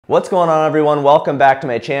What's going on, everyone? Welcome back to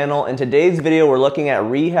my channel. In today's video, we're looking at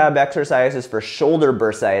rehab exercises for shoulder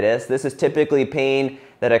bursitis. This is typically pain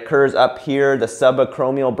that occurs up here, the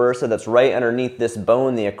subacromial bursa that's right underneath this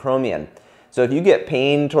bone, the acromion. So if you get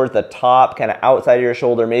pain towards the top, kind of outside of your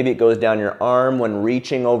shoulder, maybe it goes down your arm when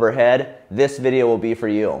reaching overhead, this video will be for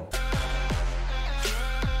you.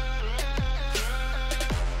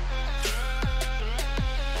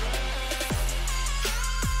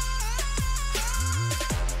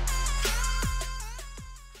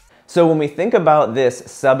 So when we think about this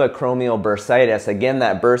subacromial bursitis, again,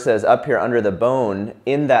 that bursa is up here under the bone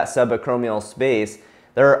in that subacromial space.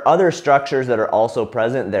 There are other structures that are also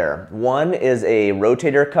present there. One is a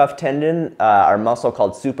rotator cuff tendon, our muscle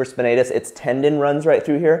called supraspinatus. Its tendon runs right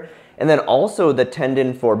through here. And then also the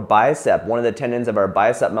tendon for bicep, one of the tendons of our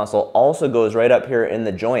bicep muscle also goes right up here in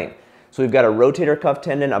the joint. So we've got a rotator cuff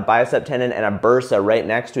tendon, a bicep tendon, and a bursa right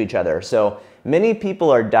next to each other. So many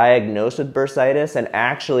people are diagnosed with bursitis and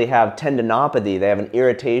actually have tendinopathy. They have an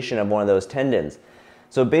irritation of one of those tendons.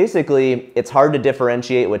 So basically, it's hard to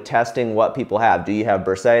differentiate with testing what people have. Do you have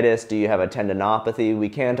bursitis? Do you have a tendinopathy? We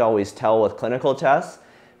can't always tell with clinical tests,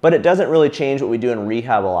 but it doesn't really change what we do in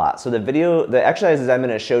rehab a lot. So the exercises I'm going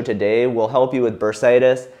to show today will help you with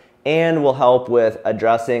bursitis and will help with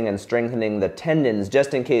addressing and strengthening the tendons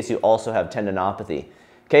just in case you also have tendinopathy.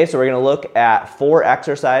 Okay, so we're going to look at 4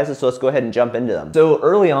 exercises, so let's go ahead and jump into them. So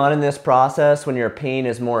early on in this process, when your pain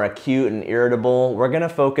is more acute and irritable, we're going to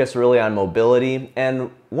focus really on mobility.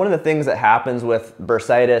 And one of the things that happens with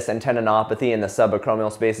bursitis and tendinopathy in the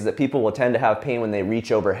subacromial space is that people will tend to have pain when they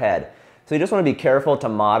reach overhead. So you just want to be careful to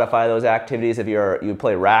modify those activities. If you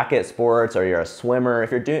play racket sports or you're a swimmer,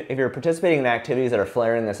 if you're participating in activities that are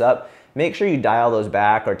flaring this up, make sure you dial those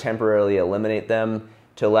back or temporarily eliminate them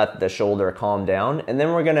to let the shoulder calm down. And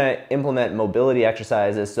then we're going to implement mobility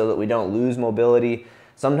exercises so that we don't lose mobility.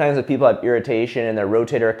 Sometimes if people have irritation in their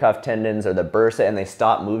rotator cuff tendons or the bursa and they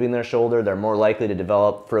stop moving their shoulder, they're more likely to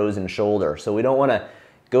develop frozen shoulder. So we don't want to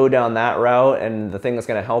go down that route, and the thing that's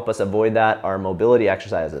going to help us avoid that are mobility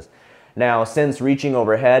exercises. Now, since reaching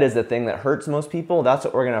overhead is the thing that hurts most people, that's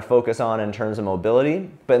what we're going to focus on in terms of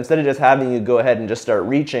mobility. But instead of just having you go ahead and just start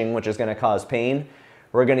reaching, which is going to cause pain,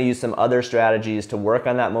 we're going to use some other strategies to work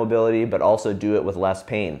on that mobility, but also do it with less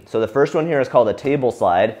pain. So the first one here is called a table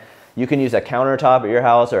slide. You can use a countertop at your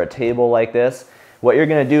house or a table like this. What you're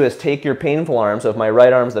going to do is take your painful arm, so if my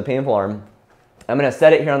right arm is the painful arm, I'm going to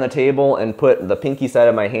set it here on the table and put the pinky side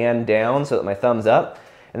of my hand down so that my thumb's up.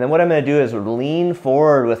 And then what I'm going to do is lean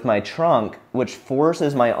forward with my trunk, which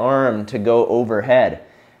forces my arm to go overhead.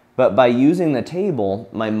 But by using the table,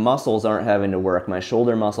 my muscles aren't having to work. My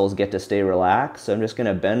shoulder muscles get to stay relaxed. So I'm just going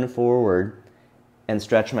to bend forward and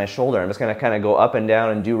stretch my shoulder. I'm just going to kind of go up and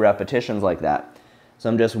down and do repetitions like that. So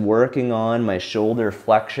I'm just working on my shoulder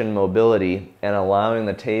flexion mobility and allowing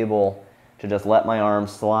the table to just let my arm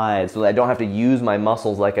slide so that I don't have to use my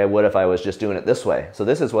muscles like I would if I was just doing it this way. So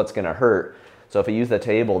this is what's going to hurt. So if I use the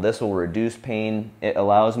table, this will reduce pain. It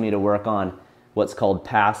allows me to work on what's called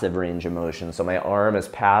passive range of motion. So my arm is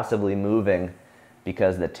passively moving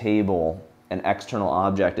because the table, an external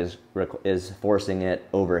object, is forcing it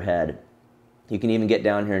overhead. You can even get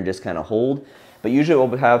down here and just kind of hold. But usually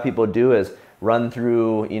what we'll have people do is run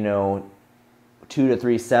through, 2 to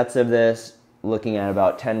 3 sets of this, looking at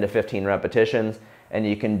about 10 to 15 repetitions. And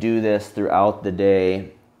you can do this throughout the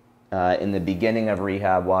day in the beginning of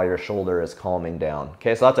rehab while your shoulder is calming down.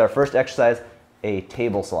 Okay, so that's our first exercise, a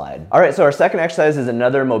table slide. All right, so our second exercise is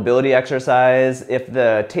another mobility exercise. If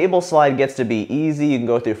the table slide gets to be easy, you can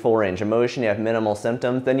go through full range of motion, you have minimal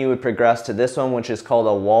symptoms, then you would progress to this one, which is called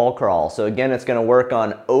a wall crawl. So again, it's gonna work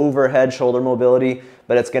on overhead shoulder mobility,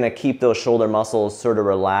 but it's gonna keep those shoulder muscles sort of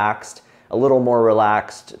relaxed, a little more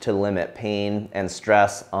relaxed to limit pain and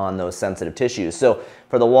stress on those sensitive tissues. So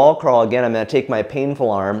for the wall crawl, again, I'm gonna take my painful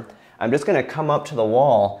arm, I'm just going to come up to the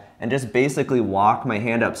wall and just basically walk my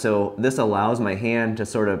hand up. So this allows my hand to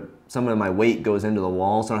some of my weight goes into the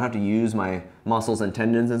wall, so I don't have to use my muscles and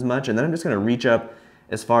tendons as much. And then I'm just going to reach up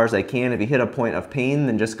as far as I can. If you hit a point of pain,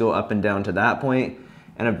 then just go up and down to that point.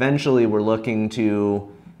 And eventually we're looking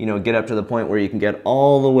to, get up to the point where you can get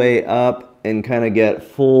all the way up and kind of get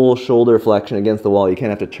full shoulder flexion against the wall. You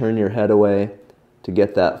kind of have to turn your head away to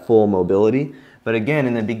get that full mobility. But again,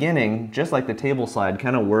 in the beginning, just like the table slide,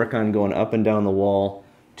 kind of work on going up and down the wall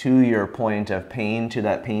to your point of pain, to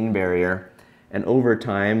that pain barrier. And over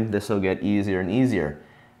time, this will get easier and easier.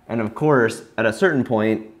 And of course, at a certain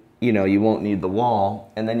point, you won't need the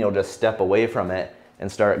wall, and then you'll just step away from it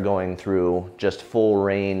and start going through just full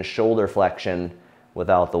range shoulder flexion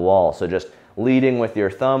without the wall. So just leading with your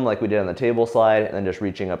thumb like we did on the table slide, and then just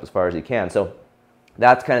reaching up as far as you can. So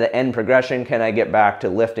That's kind of the end progression. Can I get back to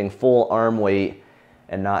lifting full arm weight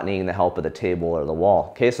and not needing the help of the table or the wall?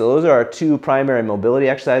 Okay, so those are our two primary mobility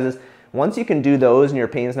exercises. Once you can do those and your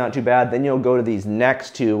pain's not too bad, then you'll go to these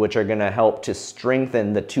next two, which are gonna help to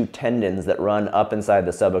strengthen the two tendons that run up inside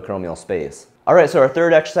the subacromial space. All right, so our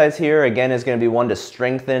third exercise here, again, is gonna be one to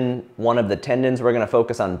strengthen one of the tendons. We're gonna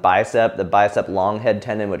focus on the bicep long head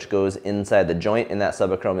tendon, which goes inside the joint in that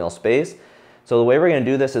subacromial space. So the way we're gonna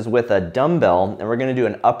do this is with a dumbbell, and we're gonna do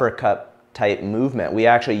an uppercut type movement. We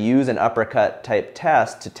actually use an uppercut type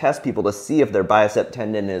test to test people to see if their bicep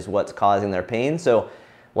tendon is what's causing their pain. So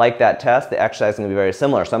like that test, the exercise is going to be very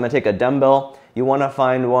similar. So I'm going to take a dumbbell. You want to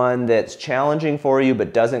find one that's challenging for you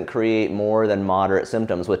but doesn't create more than moderate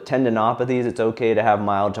symptoms. With tendinopathies, it's okay to have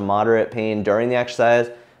mild to moderate pain during the exercise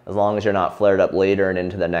as long as you're not flared up later and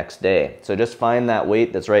into the next day. So just find that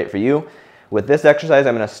weight that's right for you. With this exercise,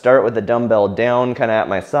 I'm going to start with the dumbbell down kind of at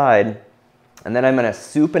my side, and then I'm going to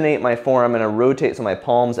supinate my forearm. I'm going to rotate so my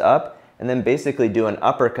palms up, and then basically do an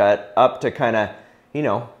uppercut up to kind of,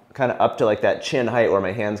 kind of up to like that chin height where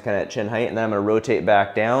my hand's kind of at chin height, and then I'm going to rotate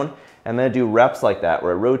back down. I'm going to do reps like that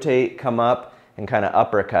where I rotate, come up, and kind of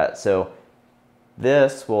uppercut. So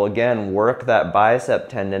this will again work that bicep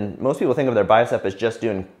tendon. Most people think of their bicep as just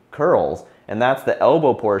doing curls, and that's the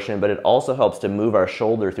elbow portion, but it also helps to move our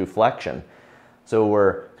shoulder through flexion. So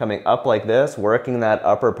we're coming up like this, working that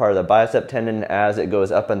upper part of the bicep tendon as it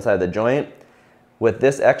goes up inside the joint. With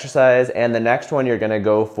this exercise and the next one, you're going to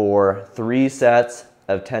go for 3 sets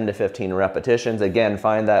of 10 to 15 repetitions. Again,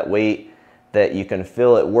 find that weight that you can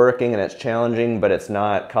feel it working and it's challenging, but it's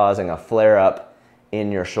not causing a flare up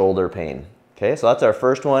in your shoulder pain. Okay, so that's our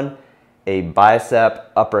first one, a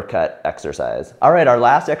bicep uppercut exercise. All right, our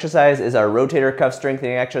last exercise is our rotator cuff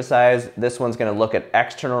strengthening exercise. This one's going to look at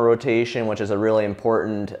external rotation, which is a really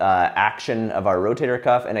important action of our rotator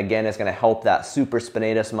cuff. And again, it's going to help that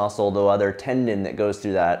supraspinatus muscle, the other tendon that goes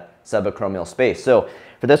through that subacromial space. So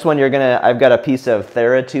for this one, I've got a piece of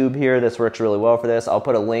TheraTube here. This works really well for this. I'll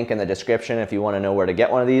put a link in the description if you want to know where to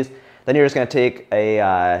get one of these. Then you're just going to take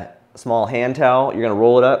a small hand towel. You're going to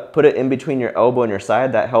roll it up, put it in between your elbow and your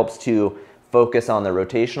side. That helps to focus on the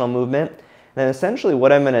rotational movement. And then essentially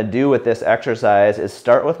what I'm going to do with this exercise is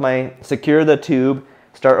secure the tube,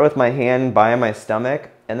 start with my hand by my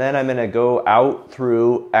stomach, and then I'm going to go out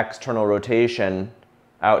through external rotation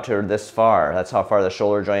out to this far. That's how far the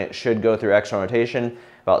shoulder joint should go through external rotation,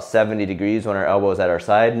 about 70 degrees when our elbow is at our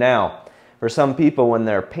side. Now, for some people, when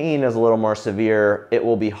their pain is a little more severe, it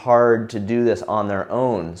will be hard to do this on their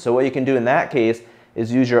own. So what you can do in that case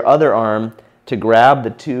is use your other arm to grab the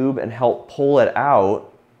tube and help pull it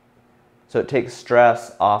out so it takes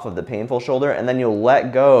stress off of the painful shoulder, and then you'll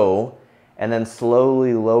let go and then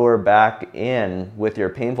slowly lower back in with your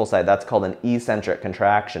painful side. That's called an eccentric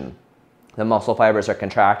contraction. The muscle fibers are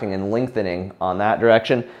contracting and lengthening on that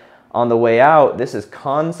direction. On the way out, this is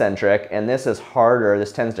concentric, and this is harder.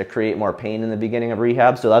 This tends to create more pain in the beginning of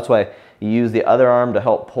rehab, so that's why you use the other arm to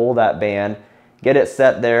help pull that band. Get it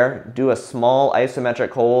set there, do a small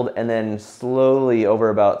isometric hold, and then slowly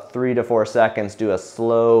over about 3 to 4 seconds do a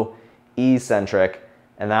slow eccentric,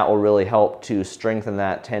 and that will really help to strengthen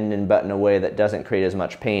that tendon but in a way that doesn't create as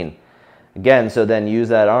much pain. Again, so then use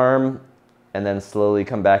that arm and then slowly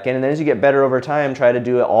come back in, and then as you get better over time, try to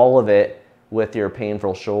do all of it with your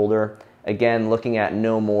painful shoulder. Again, looking at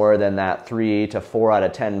no more than that 3 to 4 out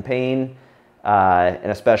of 10 pain.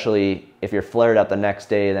 And especially if you're flared up the next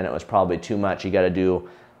day, then it was probably too much. You got to do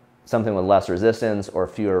something with less resistance or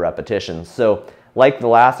fewer repetitions. So like the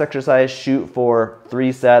last exercise, shoot for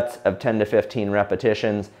 3 sets of 10 to 15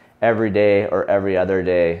 repetitions every day or every other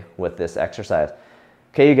day with this exercise.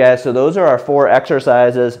 Okay, you guys, so those are our 4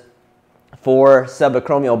 exercises for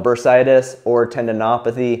subacromial bursitis or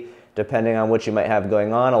tendinopathy, depending on what you might have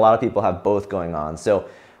going on. A lot of people have both going on. So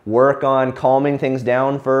work on calming things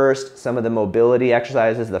down first, some of the mobility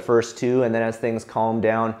exercises, the first 2, and then as things calm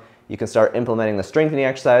down, you can start implementing the strengthening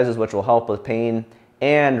exercises, which will help with pain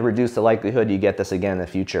and reduce the likelihood you get this again in the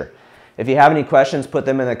future. If you have any questions, put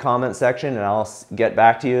them in the comment section and I'll get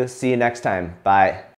back to you. See you next time. Bye.